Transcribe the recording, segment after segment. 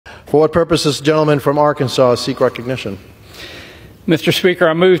For what purpose does the gentleman from Arkansas seek recognition? Mr. Speaker,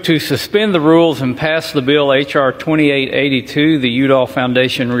 I move to suspend the rules and pass the bill H.R. 2882, the Udall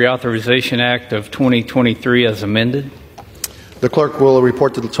Foundation Reauthorization Act of 2023 as amended. The clerk will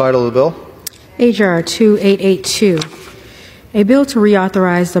report the title of the bill. H.R. 2882, a bill to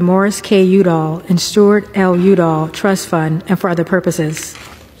reauthorize the Morris K. Udall and Stewart L. Udall Trust Fund and for other purposes.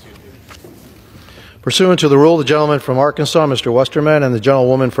 Pursuant to the rule, the gentleman from Arkansas, Mr. Westerman, and the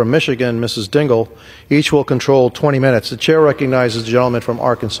gentlewoman from Michigan, Mrs. Dingle, each will control 20 minutes. The chair recognizes the gentleman from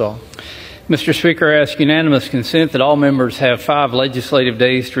Arkansas. Mr. Speaker, I ask unanimous consent that all members have 5 legislative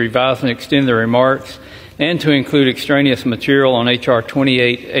days to revise and extend their remarks and to include extraneous material on H.R.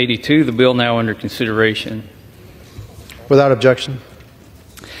 2882, the bill now under consideration. Without objection.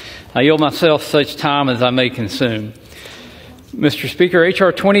 I yield myself such time as I may consume. Mr. Speaker,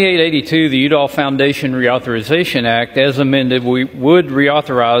 H.R. 2882, the Udall Foundation Reauthorization Act, as amended, would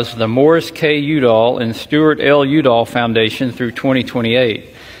reauthorize the Morris K. Udall and Stewart L. Udall Foundation through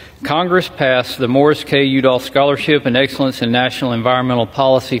 2028. Congress passed the Morris K. Udall Scholarship and Excellence in National Environmental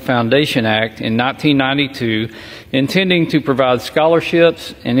Policy Foundation Act in 1992, intending to provide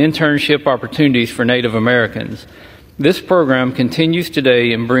scholarships and internship opportunities for Native Americans. This program continues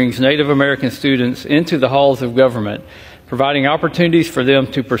today and brings Native American students into the halls of government, providing opportunities for them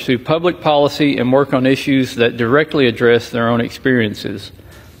to pursue public policy and work on issues that directly address their own experiences.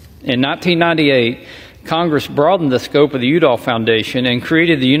 In 1998, Congress broadened the scope of the Udall Foundation and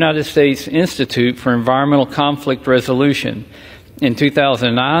created the United States Institute for Environmental Conflict Resolution. In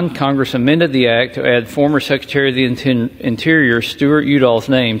 2009, Congress amended the act to add former Secretary of the Interior Stewart Udall's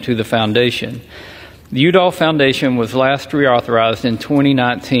name to the foundation. The Udall Foundation was last reauthorized in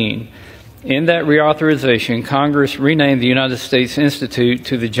 2019. In that reauthorization, Congress renamed the United States Institute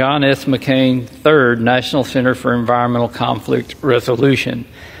to the John S. McCain III National Center for Environmental Conflict Resolution.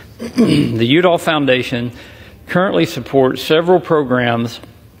 The Udall Foundation currently supports several programs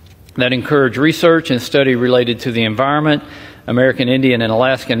that encourage research and study related to the environment, American Indian and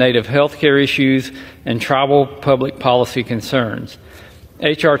Alaska Native health care issues, and tribal public policy concerns.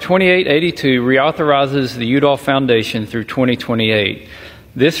 H.R. 2882 reauthorizes the Udall Foundation through 2028.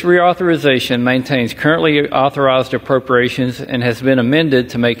 This reauthorization maintains currently authorized appropriations and has been amended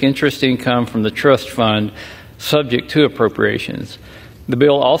to make interest income from the trust fund subject to appropriations. The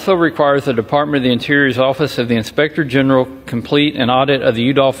bill also requires the Department of the Interior's Office of the Inspector General complete an audit of the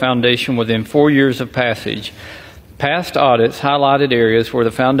Udall Foundation within 4 years of passage. Past audits highlighted areas where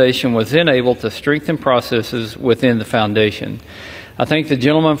the foundation was then able to strengthen processes within the foundation. I thank the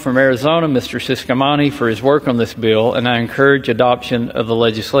gentleman from Arizona, Mr. Ciscomani, for his work on this bill, and I encourage adoption of the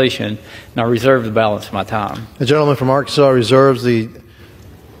legislation, and I reserve the balance of my time. The gentleman from Arkansas reserves. The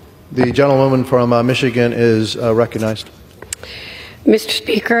gentlewoman from Michigan is recognized. Mr.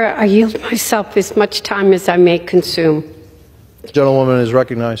 Speaker, I yield myself as much time as I may consume. The gentlewoman is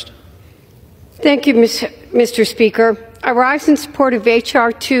recognized. Thank you, Mr. Speaker. I rise in support of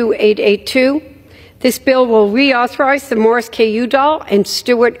H.R. 2882. This bill will reauthorize the Morris K. Udall and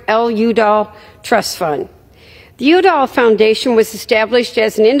Stewart L. Udall Trust Fund. The Udall Foundation was established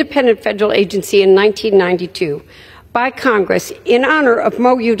as an independent federal agency in 1992 by Congress in honor of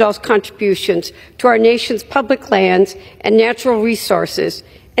Mo Udall's contributions to our nation's public lands and natural resources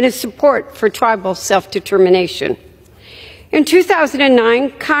and his support for tribal self-determination. In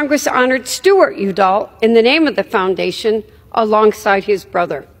 2009, Congress honored Stewart Udall in the name of the foundation alongside his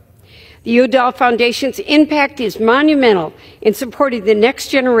brother. The Udall Foundation's impact is monumental in supporting the next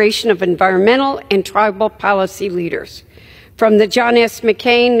generation of environmental and tribal policy leaders. From the John S.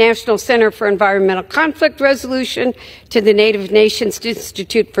 McCain National Center for Environmental Conflict Resolution to the Native Nations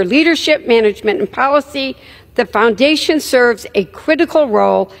Institute for Leadership, Management, and Policy, the Foundation serves a critical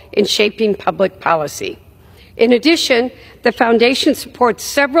role in shaping public policy. In addition, the Foundation supports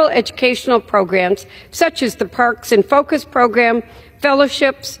several educational programs, such as the Parks and Focus Program,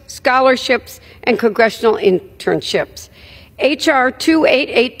 fellowships, scholarships, and congressional internships. H.R.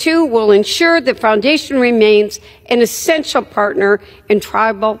 2882 will ensure the Foundation remains an essential partner in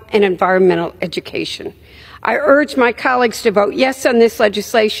tribal and environmental education. I urge my colleagues to vote yes on this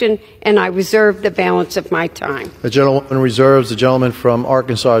legislation, and I reserve the balance of my time. The gentleman reserves. The gentleman from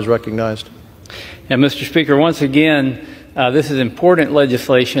Arkansas is recognized. And Mr. Speaker, once again, this is important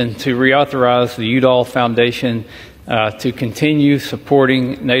legislation to reauthorize the Udall Foundation to continue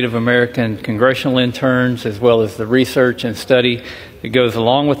supporting Native American congressional interns, as well as the research and study that goes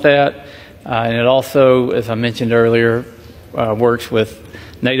along with that. And it also, as I mentioned earlier, works with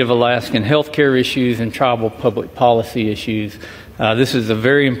Native Alaskan health care issues and tribal public policy issues. This is a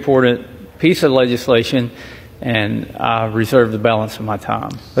very important piece of legislation, and I reserve the balance of my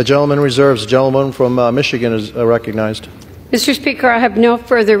time. The gentleman reserves. The gentleman from Michigan is recognized. Mr. Speaker, I have no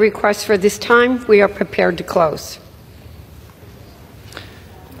further requests for this time. We are prepared to close.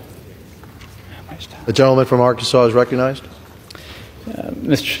 The gentleman from Arkansas is recognized.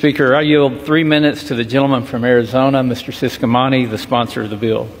 Mr. Speaker, I yield 3 minutes to the gentleman from Arizona, Mr. Siscomani, the sponsor of the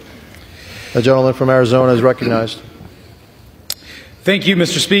bill. The gentleman from Arizona is recognized. Thank you,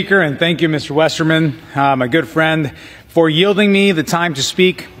 Mr. Speaker, and thank you, Mr. Westerman, my good friend, for yielding me the time to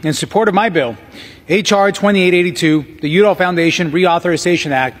speak in support of my bill, H.R. 2882, the Udall Foundation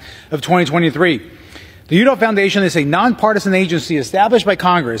Reauthorization Act of 2023. The Udall Foundation is a nonpartisan agency established by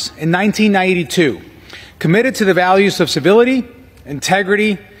Congress in 1992, committed to the values of civility,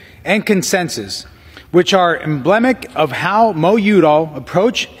 integrity, and consensus, which are emblematic of how Mo Udall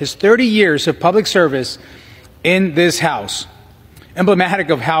approached his 30 years of public service in this House. Emblematic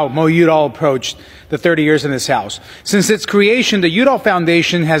of how Mo Udall approached the 30 years in this House. Since its creation, the Udall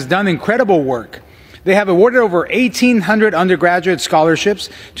Foundation has done incredible work. They have awarded over 1,800 undergraduate scholarships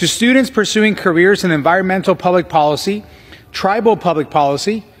to students pursuing careers in environmental public policy, tribal public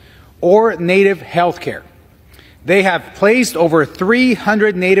policy, or Native healthcare. They have placed over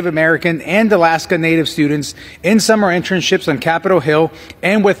 300 Native American and Alaska Native students in summer internships on Capitol Hill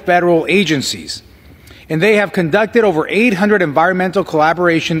and with federal agencies. And they have conducted over 800 environmental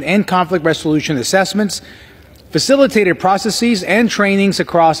collaboration and conflict resolution assessments, facilitated processes and trainings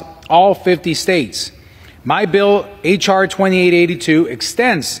across all 50 states. My bill, H.R. 2882,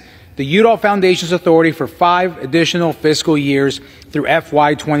 extends the Udall Foundation's authority for 5 additional fiscal years through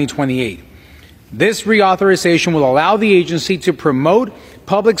FY 2028. This reauthorization will allow the agency to promote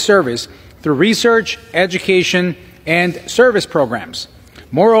public service through research, education, and service programs.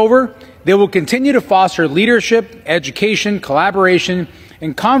 Moreover, they will continue to foster leadership, education, collaboration,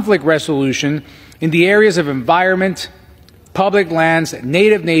 and conflict resolution in the areas of environment, public lands,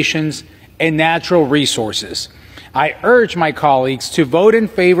 native nations, and natural resources. I urge my colleagues to vote in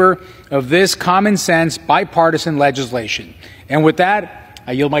favor of this common sense bipartisan legislation. And with that,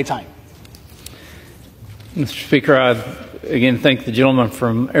 I yield my time. Mr. Speaker, I again thank the gentleman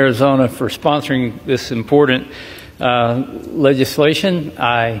from Arizona for sponsoring this important legislation.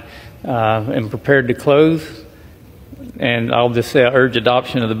 I am prepared to close, and I'll just say I urge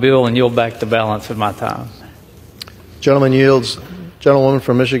adoption of the bill and yield back the balance of my time. Gentleman yields. Gentlewoman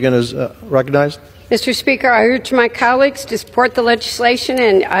from Michigan is recognized. Mr. Speaker, I urge my colleagues to support the legislation,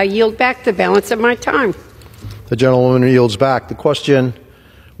 and I yield back the balance of my time. The gentlewoman yields back. The question: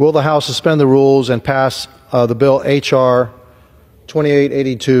 will the House suspend the rules and pass the bill H.R.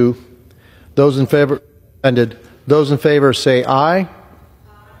 2882? Those in favor, ended. Those in favor say aye.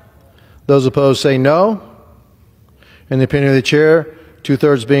 Those opposed say no. In the opinion of the chair,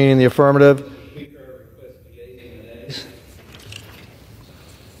 2/3 being in the affirmative.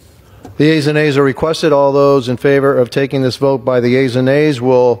 The yeas and nays are requested. All those in favor of taking this vote by the yeas and nays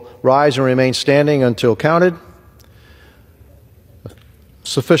will rise and remain standing until counted.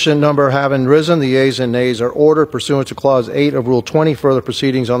 Sufficient number having risen, the yeas and nays are ordered. Pursuant to Clause 8 of Rule 20, further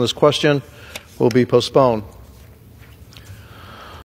proceedings on this question will be postponed.